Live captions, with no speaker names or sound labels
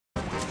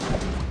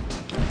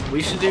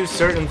We should do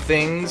certain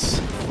things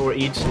for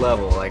each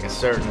level, like a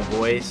certain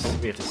voice.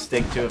 We have to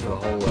stick to it for the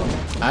whole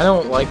level. I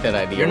don't like that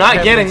idea. You're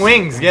not getting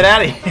wings. Get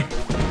out of here.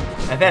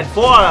 I've had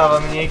 4 of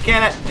them, and you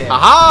can't.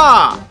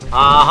 Aha!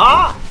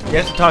 Aha! You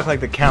have to talk like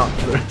the Count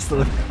for the rest of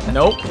the.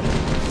 Nope.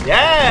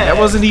 Yeah. That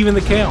wasn't even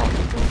the count.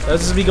 That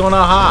was just me going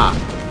aha.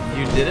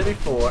 You did it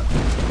before.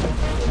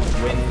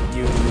 When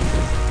you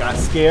got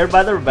scared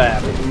by the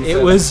rabbit. It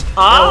was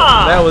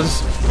ah. That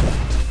was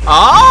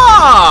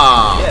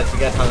ah. Yes, you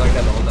gotta talk like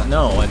that the whole time.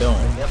 No, I don't.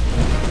 Yep.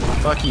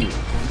 Fuck you.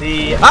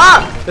 The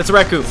That's a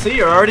raccoon. See,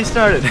 you're already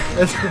started.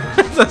 It's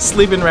a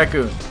sleeping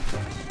raccoon.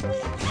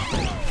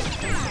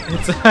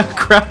 It's a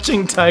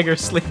crouching tiger,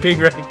 sleeping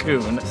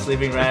raccoon.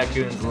 Sleeping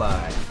raccoons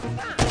lie.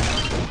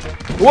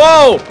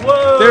 Whoa!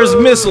 Whoa! There's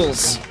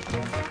missiles.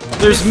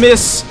 There's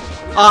Miss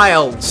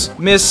Isles.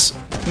 Miss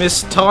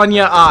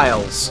Tanya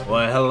Isles.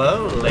 Well,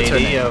 hello, What's her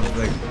lady name? of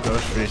the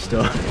grocery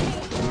store.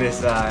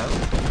 Miss Isle.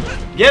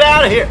 Get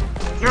out of here!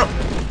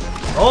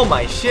 Oh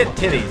my shit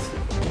titties.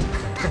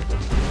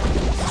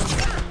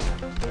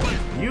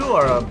 You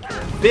are a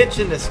bitch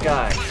in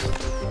disguise.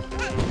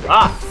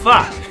 Ah,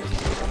 fuck.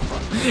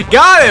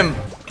 Got him!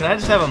 Can I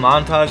just have a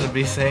montage of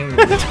me saying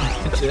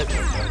shit?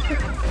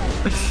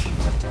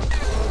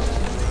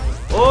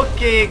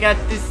 Okay, got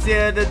this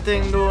other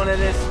thing doing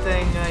this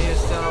thing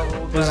yourself.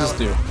 What does this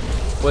do?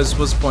 What's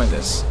the point of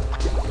this?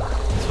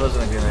 This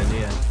wasn't a good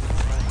idea.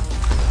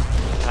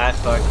 I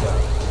fucked up.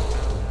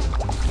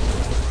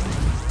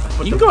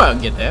 You can go out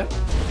and get that.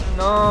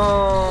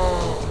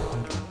 No.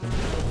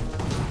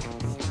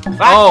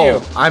 Fuck Oh,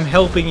 you. I'm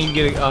helping you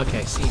get it.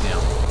 Okay, see now.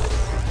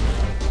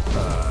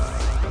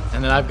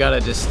 And then I've got to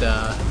just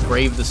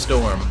brave the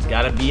storm.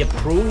 Gotta be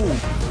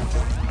approved.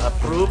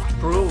 Approved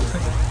proof.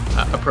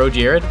 A pro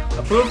Jared.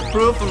 Approved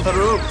proof from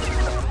Peru.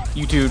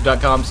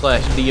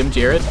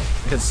 YouTube.com/DMJared.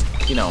 Because,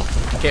 you know,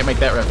 I can't make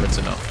that reference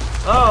enough.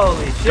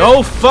 Holy shit.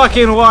 Go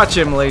fucking watch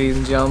him, ladies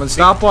and gentlemen.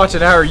 Stop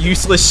watching our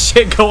useless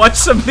shit. Go watch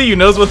somebody who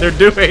knows what they're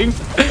doing.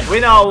 We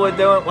know what we're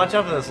doing. Watch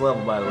out for this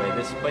level, by the way.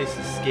 This place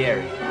is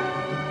scary.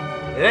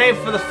 It ain't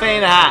for the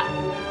faint of heart.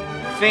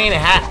 Faint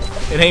of heart.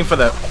 It ain't for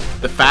the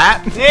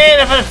fat. It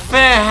ain't for the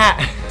faint of heart.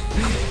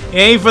 It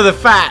ain't for the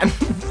fat.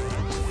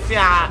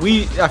 Yeah.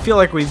 I feel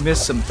like we've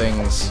missed some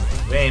things.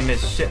 We ain't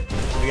missed shit.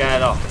 We got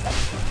it all.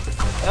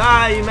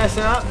 Ah, you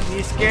messing up?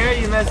 You scared?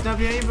 You messing up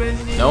here?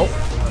 Nope.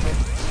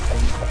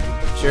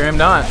 Sure am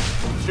not.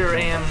 Sure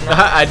am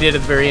not. I did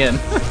at the very end.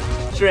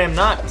 Sure am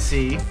not.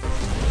 See.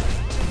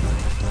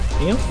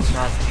 You know,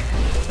 Not.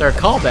 there are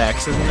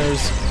callbacks, and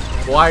there's.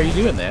 Why are you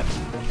doing that?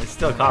 It's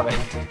still coming.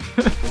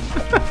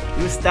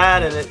 You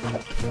started it.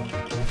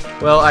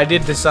 Well, I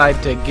did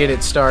decide to get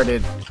it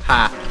started.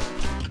 Ha.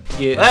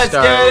 Let's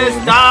get it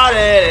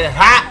started.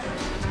 Ha.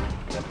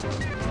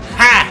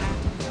 Ha.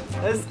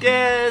 Let's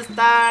get it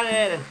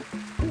started.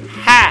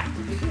 Ha.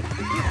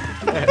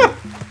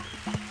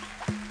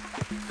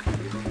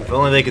 If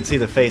only they could see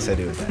the face I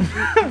do with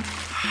that.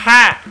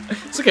 Ha.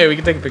 It's okay, we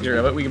can take a picture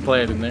of it. We can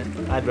play it in there.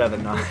 I'd rather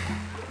not.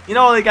 You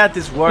know, they got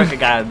this work I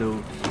gotta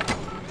do.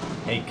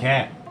 Hey,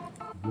 cat.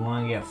 You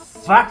wanna get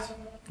fucked?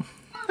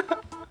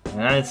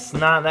 And it's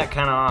not that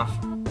kind of off.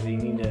 You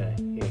need to.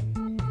 Here.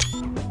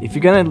 If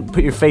you're gonna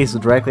put your face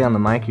directly on the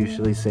mic, you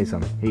should at least say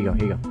something. Here you go.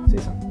 Here you go. Say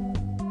something.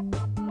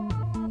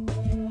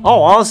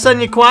 Oh, all of a sudden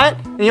you're quiet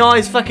and you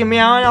always fucking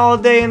meowing all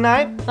day and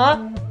night, huh?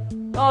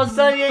 All of a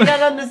sudden you ain't got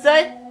nothing to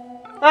say,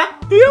 huh?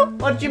 Yeah.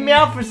 Why don't you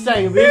meow for a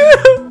second,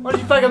 bitch? Why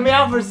don't you fucking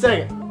meow for a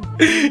second?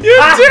 Your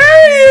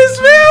day is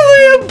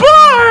falling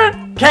apart!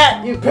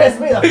 Cat, you pissed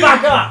me the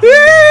fuck off!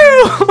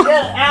 Ew!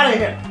 Get out of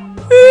here!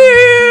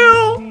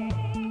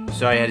 Ew!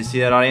 Sorry, I had to see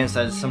that audience.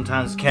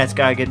 Sometimes cats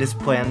gotta get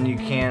disciplined and you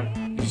can't.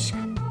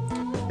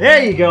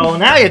 There you go.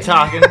 Now you're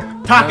talking.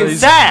 Talking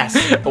sass.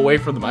 Away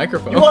from the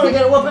microphone. You want to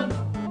get a whooping?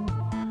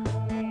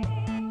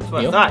 That's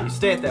what Neil? I thought. You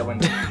stay at that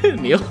window.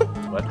 Neil?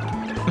 What?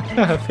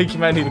 I think you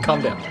might need to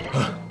calm down.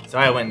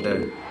 Sorry, I went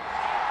into.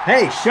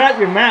 Hey, shut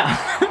your mouth.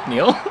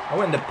 Neil? I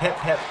went into pet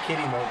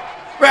kitty mode.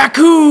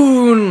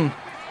 Raccoon!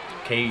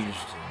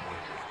 Caged.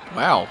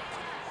 Wow.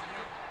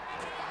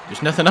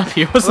 There's nothing up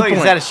here. What's Look, the point?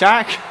 is that a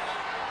shark?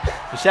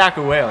 A shark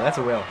or whale? That's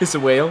a whale. It's a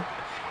whale.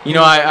 You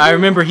know, I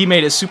remember he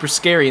made it super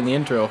scary in the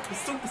intro.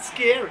 It's super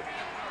scary.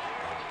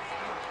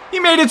 He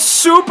made it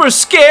super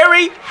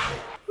scary!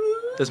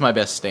 That's my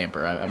best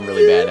stamper. I'm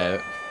really bad at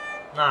it.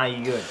 Nah,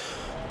 you good.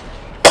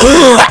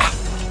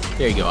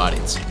 There you go,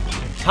 audience.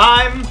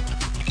 Time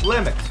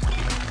limit.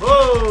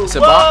 Whoa! It's a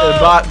whoa.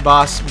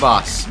 boss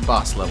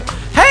level.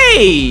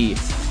 Hey!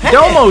 Hey!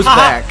 Domo's Ha,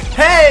 back.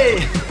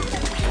 Hey!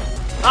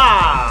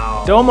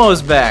 Ow!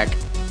 Domo's back.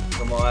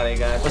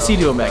 What's What's he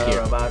doing back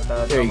here?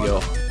 There you go. I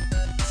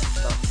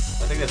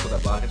think that's what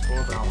that block is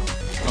for, but I don't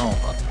know.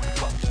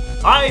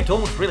 Oh. I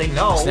don't really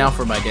know. It's now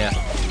for my death.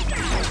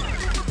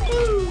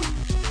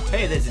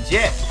 Hey, there's a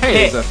jet. Hey,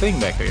 pit. there's a thing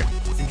back here.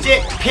 It's a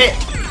jet pit.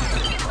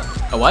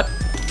 A what?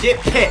 Jet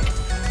pit.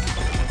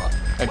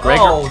 A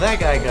Gregor? Oh, that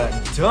guy got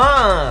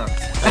dunked.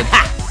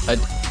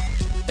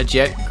 A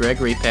Jet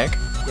Gregory Peck?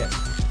 Yes.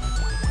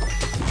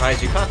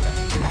 Surprised you caught that.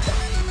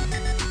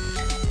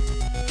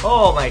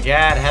 Oh my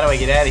god, how do I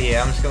get out of here?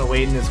 I'm just gonna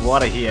wade in this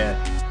water here.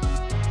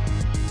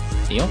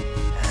 Heal?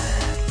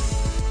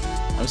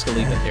 I'm just gonna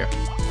leave it here.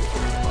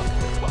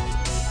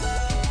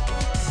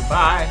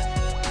 Bye.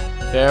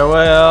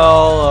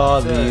 Farewell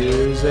of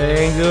you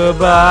saying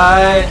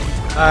goodbye.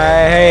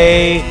 I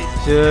hate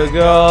to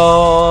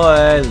go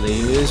and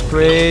leave this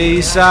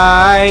pretty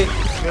sight.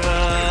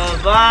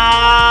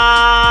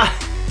 Goodbye.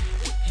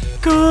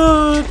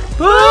 Goodbye.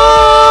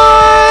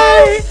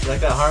 You like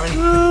that harmony?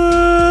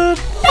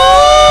 Goodbye.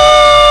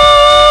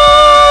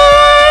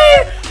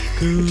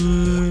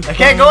 I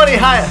can't go any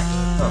higher.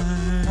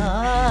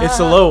 Oh. It's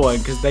a low one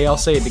because they all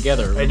say it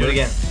together. Hey, do it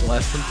again. The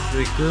last one. Do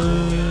it.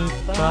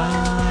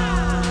 Goodbye.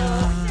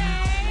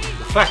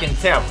 Fucking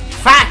tell.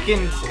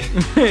 Fucking.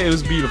 It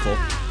was beautiful.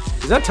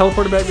 Is that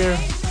teleporter back there?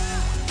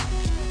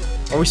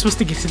 Are we supposed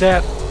to get to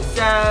that?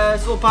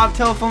 This little pop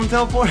telephone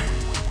teleport.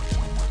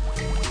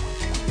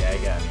 Yeah, I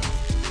got it.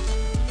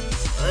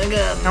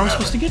 How are we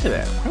supposed to get to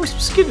that? How are we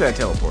supposed to get to that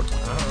teleport? I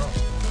don't know.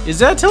 Is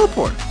that a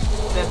teleport?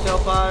 That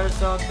teleport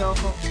or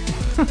telephone?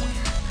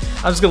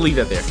 I'm just gonna leave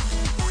that there.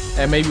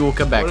 And maybe we'll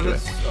come back to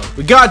it. Oh.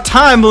 We got a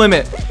time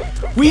limit!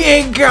 We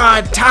ain't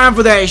got time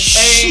for that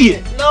shit!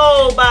 Ain't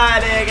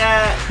nobody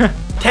got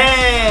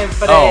time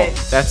for that Oh,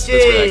 that's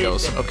shit. where that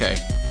goes. Okay.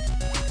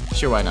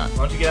 Sure, why not? Why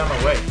don't you get out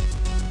of my way?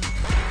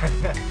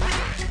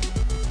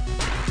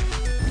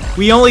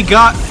 We only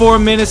got 4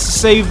 minutes to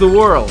save the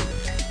world.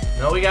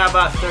 No, we got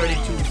about 32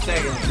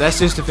 seconds. That's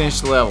just to finish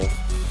the level.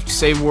 To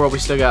save the world, we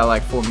still got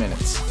like 4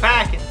 minutes.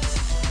 Packing.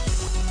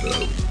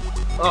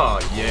 Oh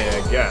yeah,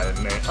 got it,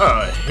 man.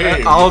 Oh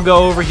hey. I'll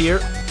go over here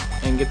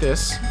and get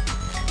this.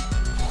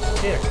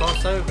 Here,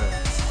 cross over.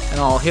 And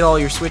I'll hit all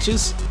your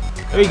switches.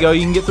 There you go,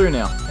 you can get through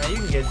now. Now you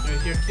can get through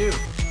here too.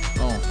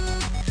 Oh.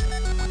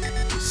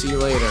 See you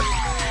later.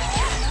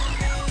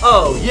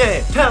 Oh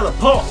yeah,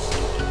 teleport!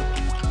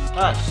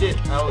 Ah shit,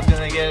 I was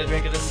gonna get a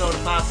drink of the soda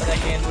pop, but I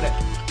can't do that.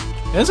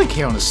 That doesn't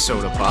count as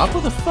soda pop.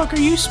 What the fuck are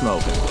you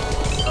smoking?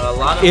 A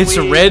lot of It's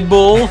weed. a Red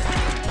Bull.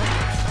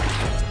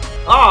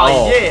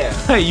 Oh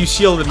yeah! You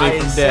shielded me I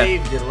from death.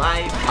 saved your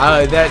life.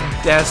 That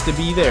has to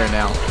be there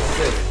now.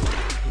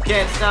 You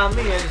can't stop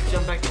me, I just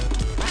jump back in.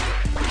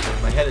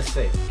 My head is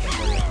safe.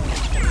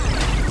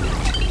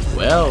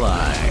 Well,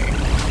 I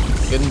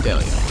couldn't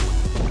tell you.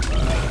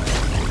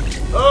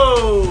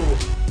 Oh!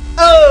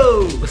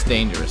 Oh! It's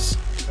dangerous.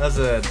 That's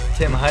a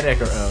Tim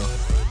Heidecker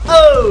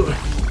Oh!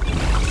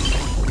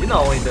 You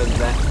know when he does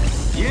that.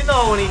 You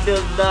know when he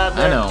does that.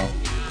 I know.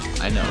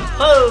 I know.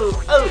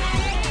 Oh! Oh!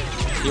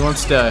 He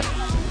wants to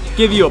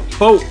give you a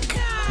poke. Take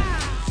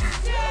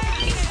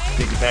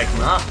it back to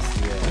my office.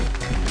 Yeah.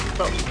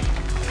 Oh.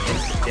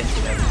 Yes,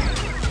 you have.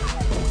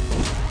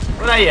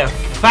 What are you,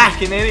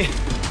 fucking idiot?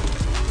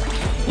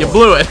 You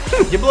blew it.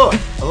 You blew it.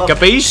 I love it.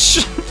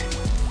 Capiche?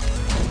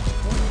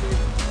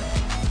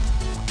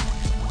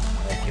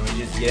 Can we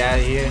just get out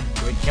of here?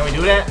 Can we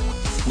do that?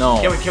 No.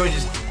 Can we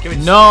just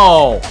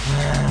No.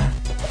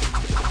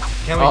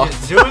 Can we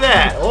just do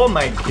that? Oh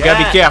my god. You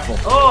gotta be careful.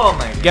 Oh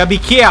my god. You gotta be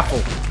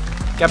careful.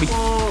 Gotta be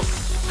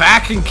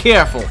fucking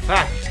careful.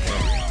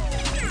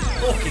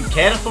 Fucking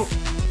careful.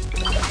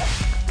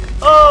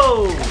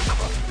 Oh!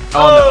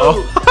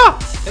 Oh no.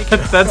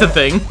 That's a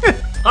thing.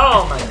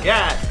 Oh my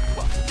god.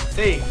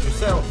 Save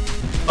yourself.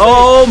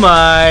 Oh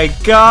my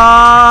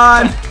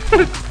god.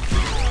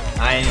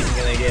 I ain't even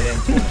gonna get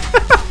into it.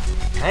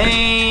 I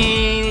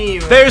ain't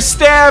even. They're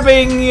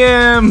stabbing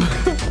him.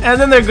 And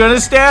then they're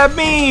gonna stab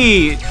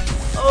me.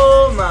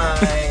 Oh my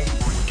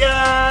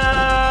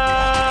god.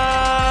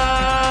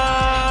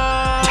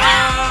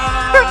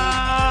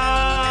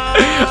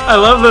 I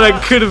love that I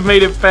could have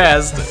made it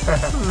past.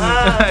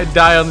 I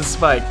die on the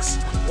spikes.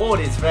 Oh,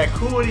 this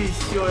raccoon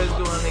sure is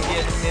going to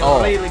get me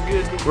really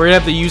good. We're gonna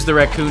have to use the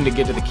raccoon to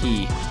get to the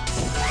key.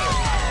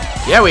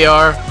 Yeah, we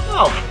are.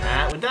 Oh,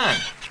 we're done.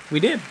 We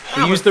did.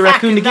 We Oh, used we're the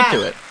raccoon to fucking get to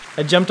done. it.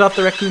 I jumped off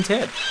the raccoon's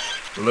head.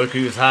 Look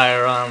who's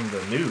higher on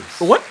the news.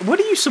 What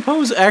do you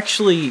suppose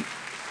actually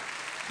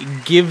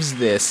gives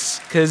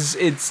this? Because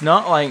it's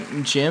not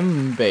like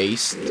gem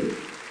based.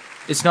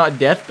 It's not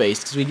death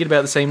based because we get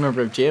about the same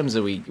number of gems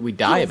and we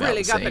die You've about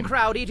really the got same. the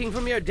crowd eating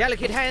from your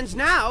delicate hands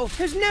now.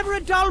 There's never a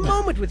dull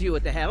moment with you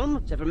at the helm,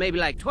 except for maybe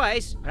like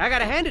twice. But I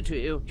gotta hand it to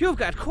you. You've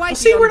got quite.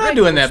 See, the we're not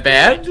doing that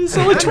unbreakable bad. It's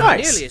spirit. only I'm not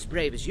twice. nearly as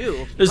brave as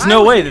you. There's If no I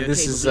was way in that your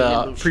this is, capable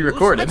little shoes,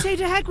 pre-recorded. I'd say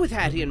to heck with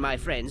Hattie and my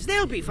friends.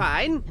 They'll be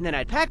fine. And then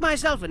I'd pack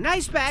myself a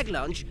nice bag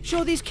lunch,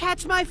 show these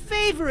cats my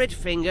favorite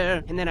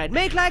finger, and then I'd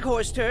make like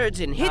horse turds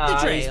and hit the You're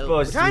trail.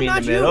 supposed But to I'm mean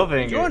not the middle you.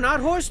 finger. You're not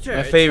horse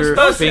turds. My favorite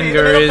supposed to be the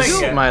finger middle is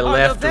finger. my Are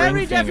left the very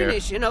ring finger.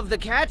 definition of the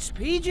cat's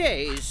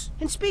PJs.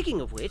 And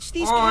speaking of which,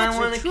 these Oh, I cats are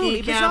wanna truly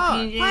keep cat bizarre.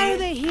 PJs. Why are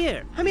they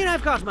here? I mean,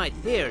 I've got my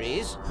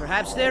theories.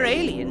 Perhaps they're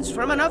aliens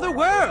from another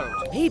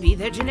world. Maybe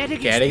their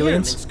genetic Cat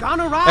aliens? experiments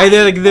gone awry. Hey,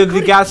 they're the Or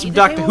could it guys be from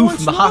that Doctor they Who were from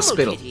once the normal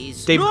hospital.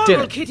 kitties? David Normal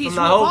Tennant. kitties From who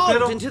the evolved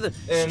hospital? into the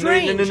And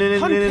strange,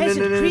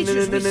 unpleasant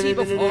creatures we see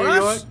before New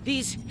us. York?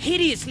 These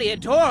hideously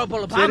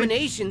adorable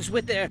abominations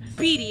with their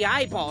beady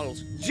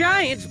eyeballs,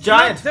 Giant,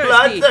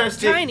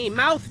 bloodthirsty, tiny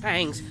mouth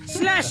fangs,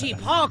 slashy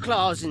paw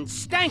claws, and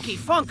stanky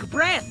funk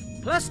breath.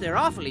 Plus, they're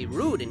awfully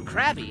rude and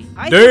crabby.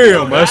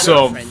 Damn, that's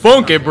some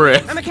funky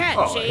breath. I'm a cat,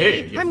 Oh, see?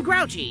 hey. I'm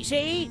grouchy,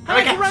 see? I'm I a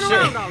like to cat, run see?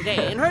 around all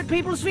day and hurt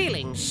people's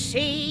feelings,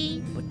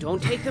 see? But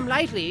don't take them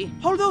lightly.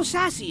 Although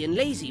sassy and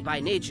lazy by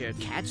nature,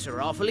 cats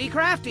are awfully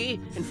crafty,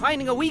 and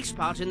finding a weak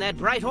spot in that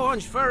bright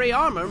orange furry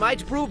armor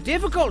might prove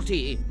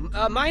difficulty.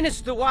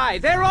 Minus the why.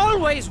 They're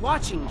always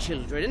watching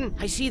children.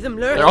 I see them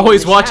lurking. They're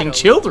always in the watching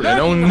shadows, children.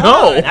 Oh lurking no!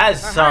 hard,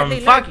 That's or some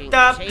hardly fucked lurking,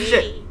 up see?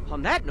 shit.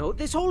 On that note,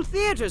 this whole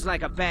theater's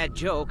like a bad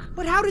joke.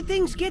 But how did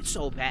things get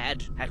so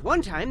bad? At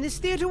one time, this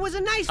theater was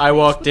a nice I place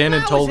walked with in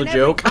and flowers told a in every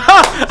joke.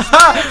 corner,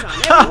 smiles on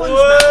everyone's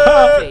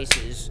What?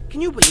 faces. Can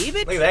you believe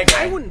it? Look at that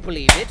guy. I wouldn't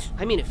believe it.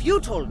 I mean, if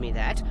you told me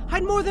that,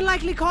 I'd more than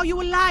likely call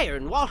you a liar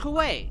and walk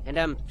away. And,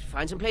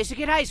 find some place to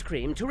get ice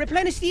cream to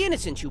replenish the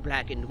innocence you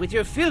blackened with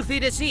your filthy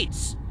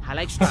deceits. I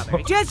like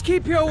strawberry. Just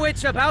keep your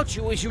wits about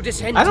you as you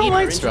descend I don't deeper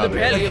like into the strawberry.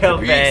 belly Look of how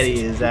the bad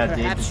beast. he is out deep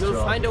Perhaps in you'll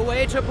straw. find a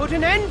way to put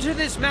an end to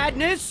this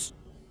madness.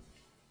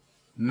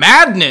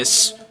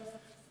 Madness!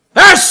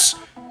 This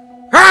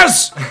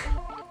is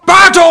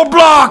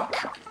BattleBlock!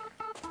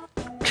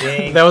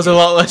 Thank That was a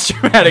lot less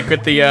dramatic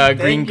with the green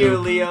Thank you,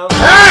 goop. Leo.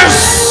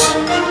 This is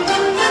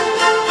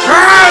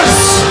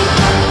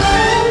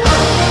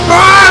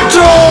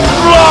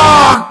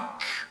BattleBlock!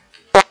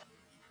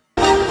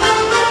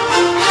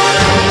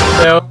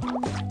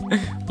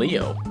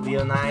 Leo.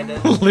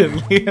 Leonidas. Leo.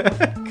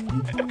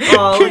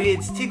 Oh, look,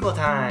 it's tickle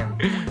time.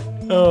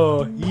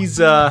 Oh, he's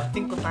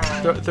Tickle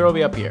time. throw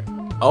me up here.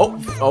 Oh,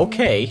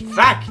 okay.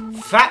 Fuck.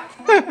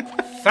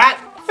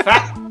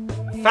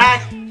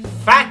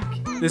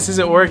 This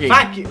isn't working.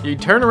 Fuck you. You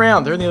turn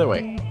around, turn the other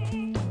way.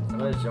 I'm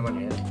gonna jump on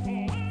your head.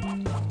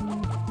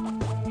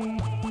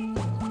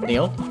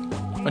 Neil,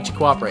 why don't you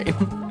cooperate?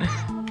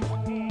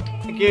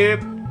 Thank you.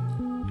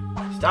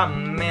 Stop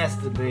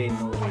masturbating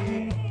over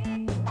here.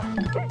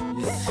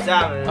 Just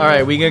stop it.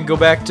 Alright, we gonna go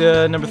back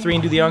to number 3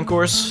 and do the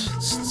encores?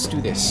 Let's do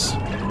this.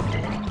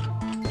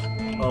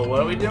 Oh,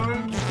 what are we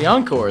doing? The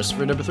encores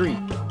for number 3.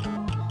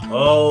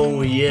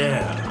 Oh,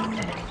 yeah.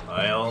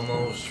 I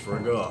almost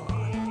forgot.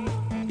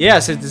 Yeah,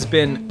 since it's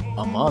been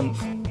a month.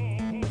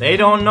 They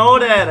don't know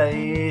that.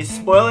 You're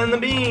spoiling the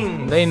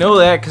beans. They know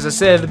that because I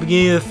said at the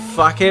beginning of the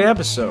fucking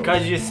episode.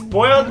 Because you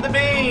spoiled the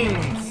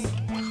beans.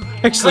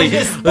 Actually, you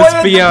spoiled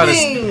let's be the honest.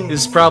 beans.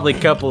 This is probably a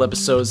couple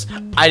episodes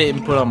I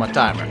didn't put on my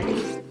timer.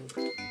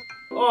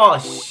 Oh,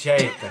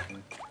 shit.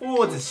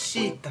 Oh, the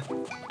shit.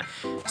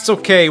 It's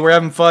okay, we're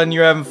having fun,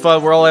 you're having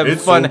fun, we're all having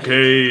fun.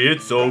 okay,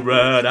 it's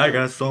alright. I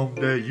got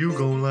something that you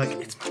gon' like.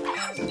 It's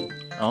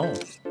Oh.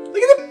 Look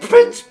at the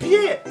Prince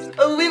Pierre.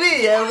 Oh,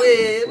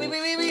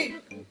 wee.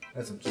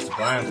 That's just a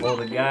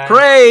blindfolded guy.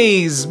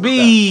 Praise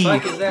be!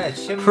 What the fuck is that?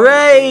 Shimmer?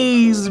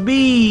 Praise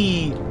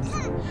be!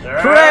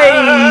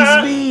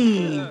 Praise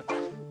be!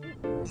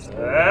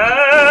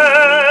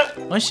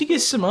 Why don't you get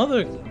some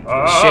other shape?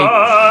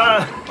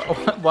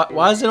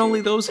 Why is it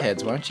only those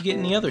heads? Why don't you get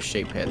any other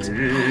shape heads?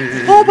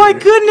 Oh my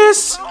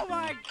goodness! Oh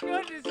my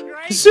goodness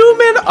gracious! Zoom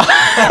in!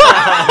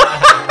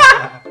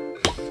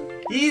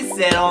 He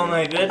said, "Oh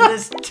my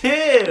goodness,"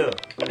 too.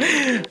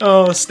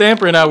 Oh,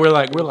 Stamper and I, we're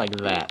like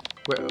that.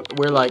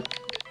 We're like,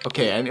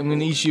 okay, I'm gonna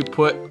need you to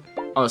put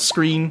on a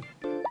screen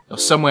or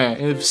somewhere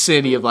in the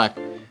vicinity of like,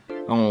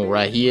 oh,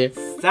 right here.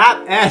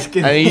 Stop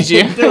asking. I need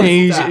you, Don't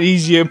I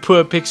need you to put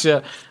a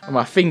picture of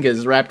my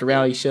fingers wrapped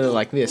around each other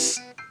like this.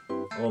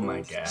 Oh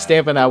my god.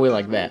 Stamper and I, we're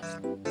like that.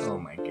 Oh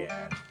my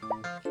god.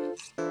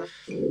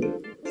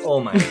 Oh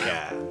my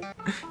god.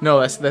 No,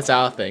 that's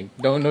our thing.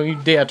 Don't you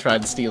dare try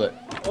to steal it.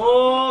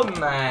 Oh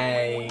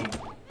my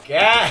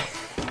god.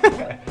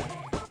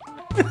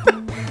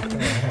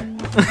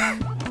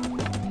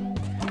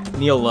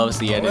 Neil loves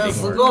the Let's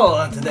editing work.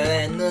 go to the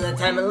another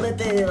time and let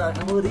it like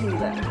a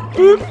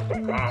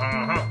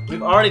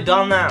We've already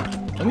done that.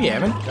 Oh, we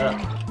haven't. Shut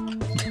up.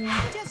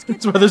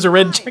 That's why there's a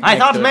red check. I next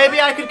thought to it. maybe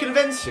I could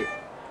convince you.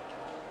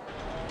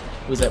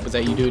 Was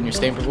that you doing your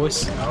Stamper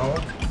voice? No.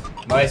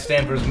 My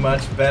Stamper's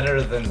much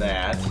better than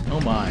that. Oh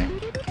my.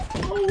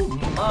 Oh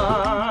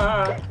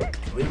my.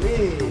 Wee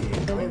wee.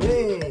 Wee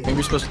wee. Maybe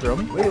you're supposed to throw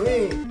me? Wee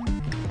wee.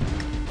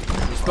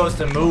 You're supposed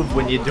to move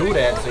when you do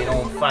that so you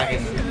don't fucking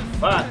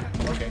fuck.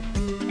 Okay.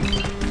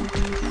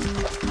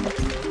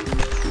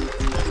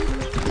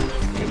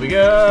 Here we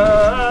go.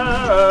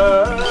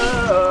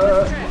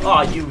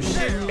 Oh, you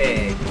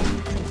shitbag.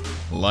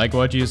 Like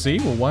what you see?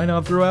 Well, why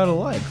not throw out a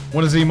like?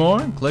 Want to see more?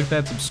 Click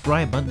that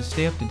subscribe button to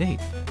stay up to date.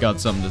 Got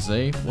something to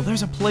say? Well,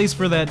 there's a place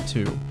for that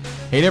too.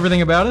 Hate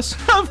everything about us?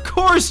 Of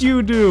course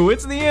you do!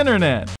 It's the internet!